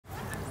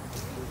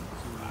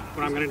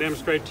What I'm going to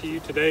demonstrate to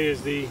you today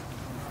is the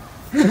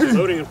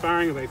loading and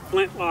firing of a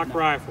flintlock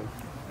rifle.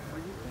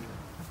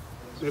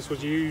 This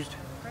was used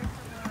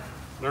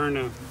during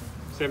the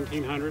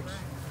 1700s,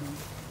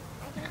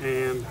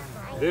 and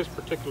this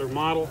particular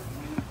model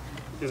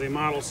is a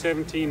model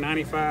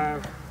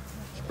 1795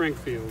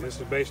 Springfield. This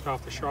is based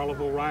off the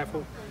Charlottesville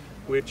rifle,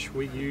 which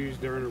we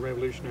used during the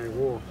Revolutionary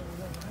War.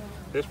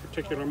 This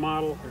particular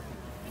model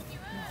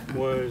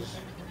was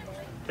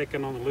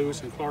taken on the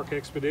Lewis and Clark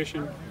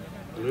expedition.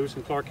 The Lewis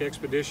and Clark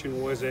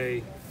expedition was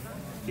a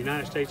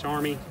United States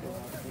Army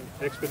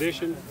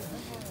expedition,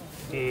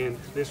 and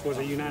this was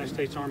a United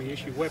States Army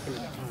issued weapon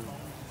at the time.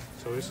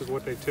 So this is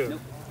what they took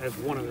as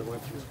one of their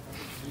weapons.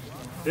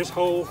 This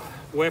whole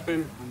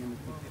weapon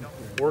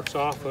works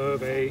off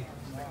of a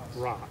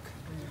rock.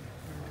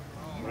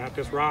 Without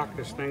this rock,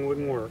 this thing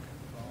wouldn't work.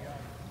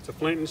 It's a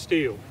flint and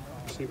steel.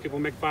 You've seen people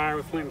make fire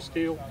with flint and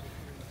steel?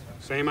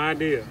 Same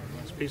idea.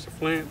 This piece of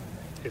flint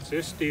hits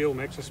this steel,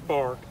 makes a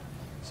spark,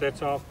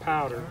 sets off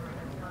powder,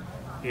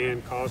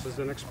 and causes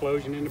an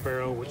explosion in the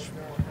barrel, which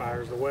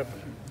fires the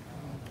weapon.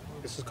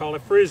 This is called a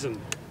frizzen.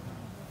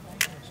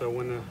 So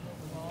when the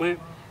flint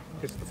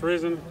hits the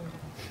frizzen,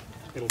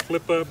 it'll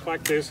flip up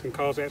like this and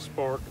cause that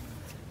spark,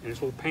 and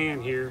this little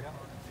pan here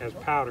has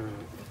powder in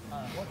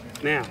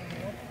it. Now,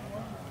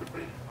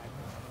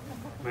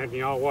 imagine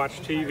y'all watch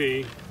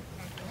TV,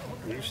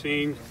 you've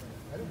seen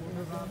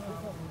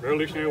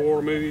Revolutionary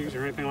War movies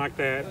or anything like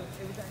that,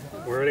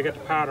 where they got the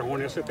powder horn.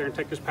 They'll sit there and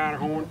take this powder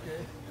horn,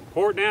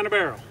 pour it down the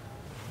barrel.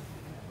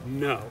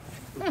 No.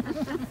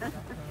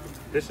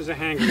 This is a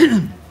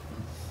handgun.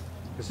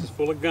 This is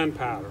full of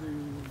gunpowder.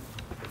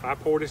 If I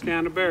pour this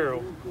down the barrel,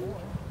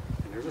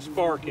 and there's a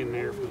spark in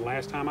there from the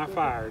last time I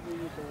fired,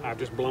 I've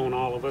just blown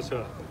all of us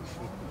up.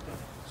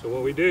 So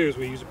what we do is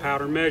we use a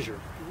powder measure.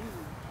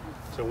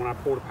 So when I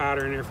pour the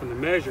powder in there from the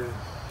measure,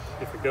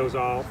 if it goes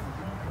off,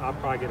 I'll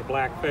probably get a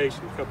black face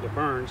and a couple of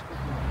burns,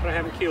 but I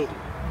haven't killed it.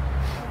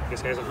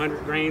 This has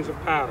 100 grains of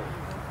powder.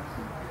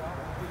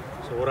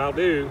 So what I'll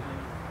do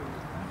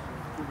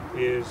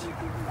is,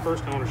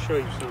 first I want to show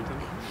you something.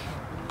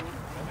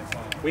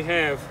 We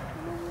have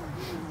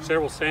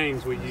several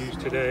sayings we use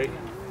today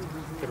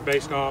that are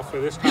based off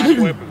of this type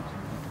of weapon.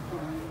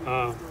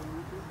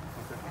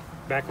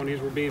 Back when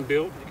these were being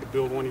built, you could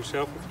build one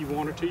yourself if you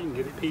wanted to. You can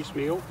get it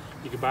piecemeal.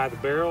 You could buy the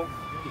barrel,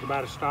 you could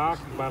buy the stock,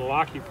 you could buy the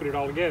lock, you put it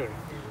all together.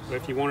 But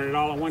if you wanted it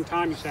all at one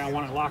time, you say, I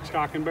want it lock,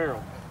 stock, and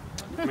barrel.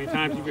 How many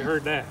times have you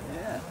heard that?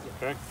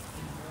 Okay.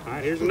 All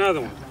right, here's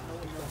another one.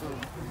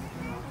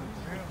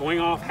 Going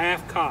off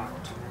half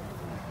cocked.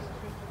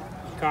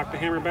 You cock the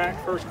hammer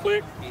back, first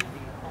click,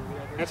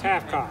 that's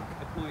half cocked.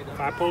 If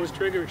I pull this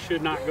trigger, it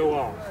should not go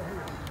off.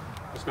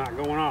 It's not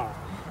going off.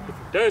 If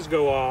it does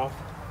go off,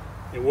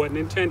 it wasn't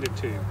intended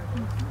to.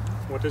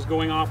 What does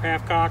going off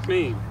half cocked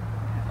mean?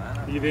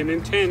 You didn't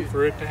intend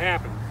for it to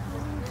happen.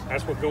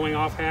 That's what going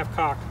off half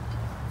cocked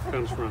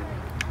comes from.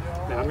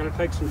 Now I'm going to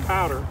take some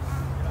powder.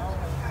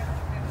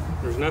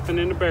 There's nothing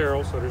in the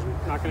barrel, so there's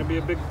not going to be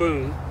a big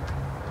boom.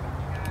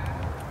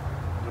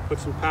 I'll put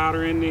some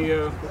powder in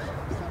the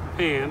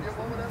pan.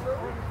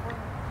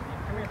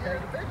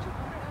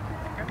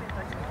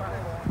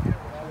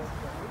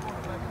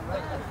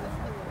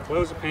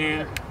 Close the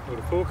pan, go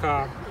to full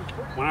cock.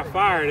 When I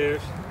fire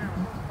this,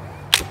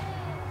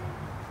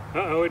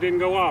 uh-oh, it didn't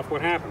go off.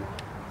 What happened?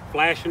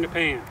 Flash in the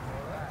pan.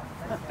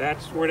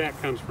 That's where that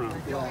comes from.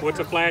 What's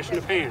a flash in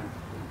the pan?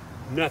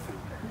 Nothing.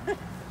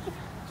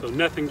 So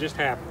nothing just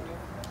happened.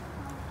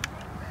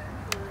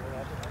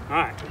 All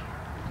right.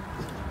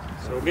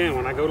 So again,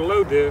 when I go to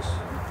load this,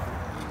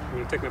 I'm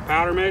going to take my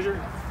powder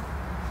measure.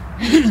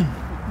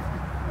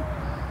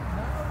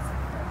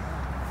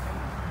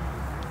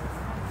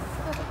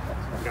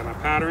 Got my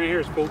powder in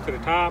here. It's full to the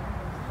top.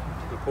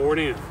 I pour it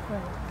in.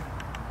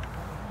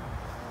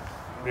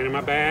 Then in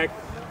my bag,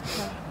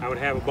 I would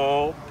have a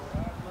ball.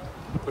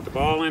 Put the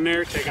ball in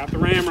there, take out the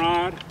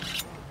ramrod,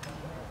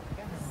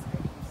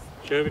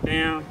 shove it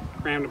down,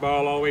 cram the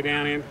ball all the way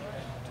down into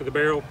the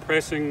barrel,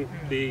 pressing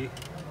the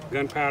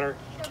gunpowder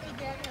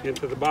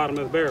into the bottom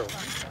of the barrel.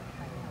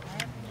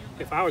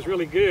 If I was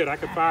really good, I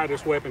could fire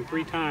this weapon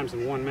 3 times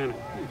in 1 minute.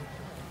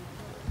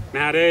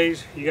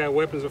 Nowadays, you got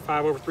weapons that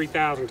fire over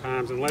 3,000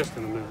 times in less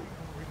than a minute.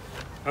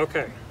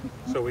 Okay,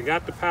 so we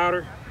got the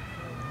powder,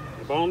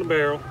 the ball in the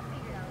barrel.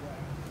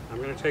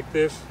 I'm going to take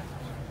this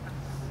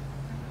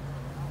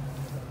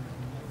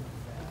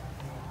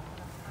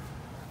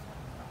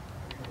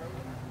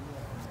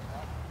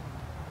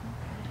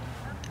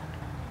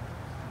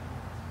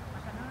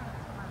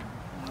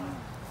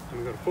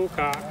I'm going to go to full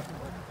cock.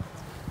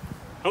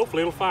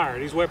 Hopefully it'll fire.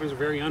 These weapons are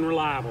very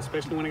unreliable,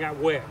 especially when it got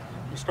wet.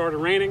 If it started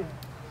raining,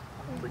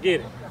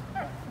 forget it.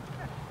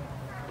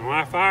 When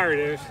I fire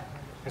this,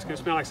 it's going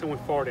to smell like someone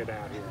farted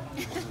out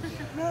here.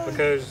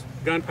 Because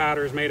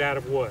gunpowder is made out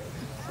of what?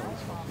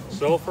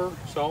 Sulfur,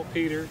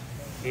 saltpeter,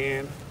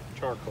 and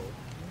charcoal.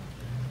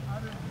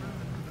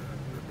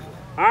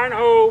 Iron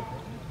hole.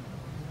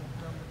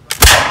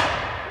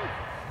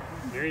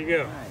 There you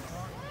go.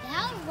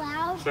 That was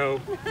loud.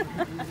 So,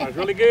 if I was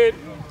really good,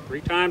 3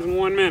 times in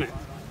 1 minute.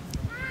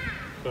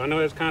 So I know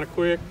that's kind of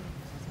quick.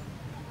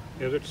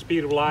 It was at the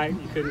speed of light.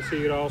 You couldn't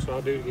see it all, so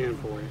I'll do it again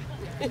for you.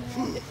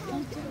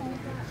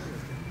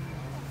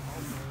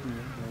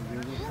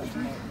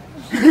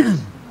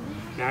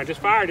 Now I just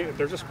fired it. If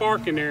there's a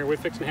spark in there, we're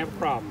fixing to have a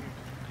problem.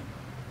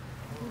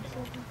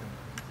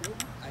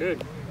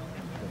 Good.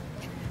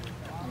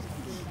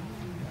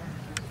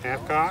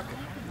 Half cock.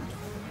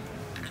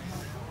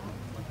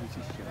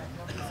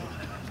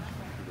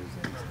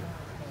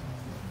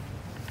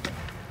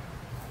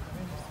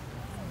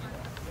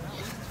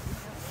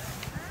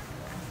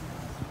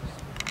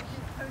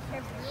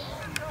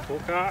 Full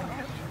cock.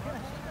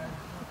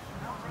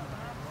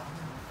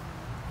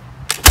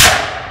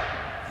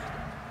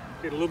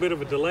 Get a little bit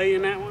of a delay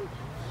in that one.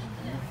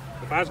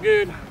 If I was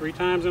good, 3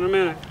 times in a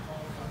minute.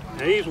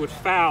 Now these would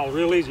foul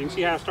real easy. You can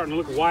see how it's starting to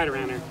look white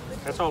around there.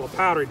 That's all the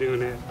powder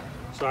doing that.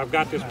 So I've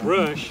got this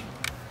brush.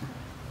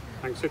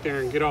 I can sit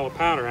there and get all the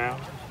powder out.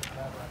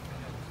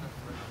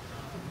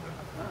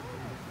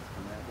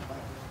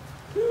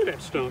 Ooh,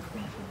 that stunk.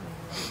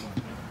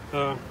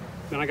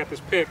 Then I got this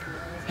pick.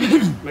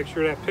 Make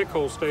sure that pick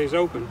hole stays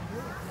open.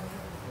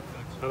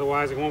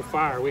 Otherwise it won't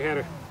fire. We had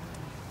a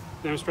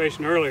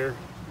demonstration earlier.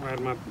 I had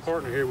my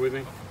partner here with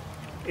me.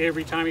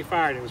 Every time he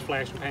fired, it was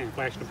flash and pan,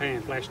 flash and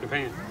pan, flash and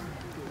pan.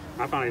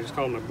 I finally just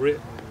called him a Brit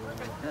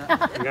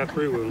and got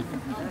through with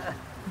him.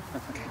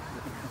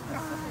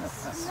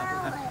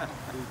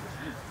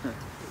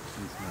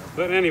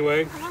 But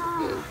anyway,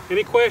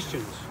 any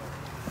questions?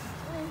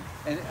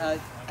 And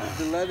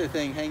the leather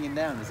thing hanging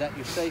down, is that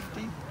your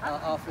safety?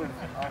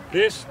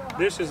 This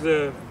is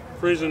the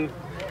prison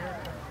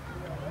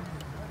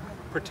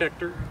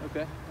protector.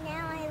 Okay.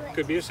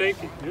 Could be a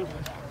safety. Yeah.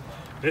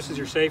 This is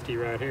your safety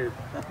right here.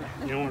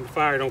 You don't want to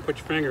fire, don't put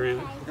your finger in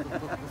it.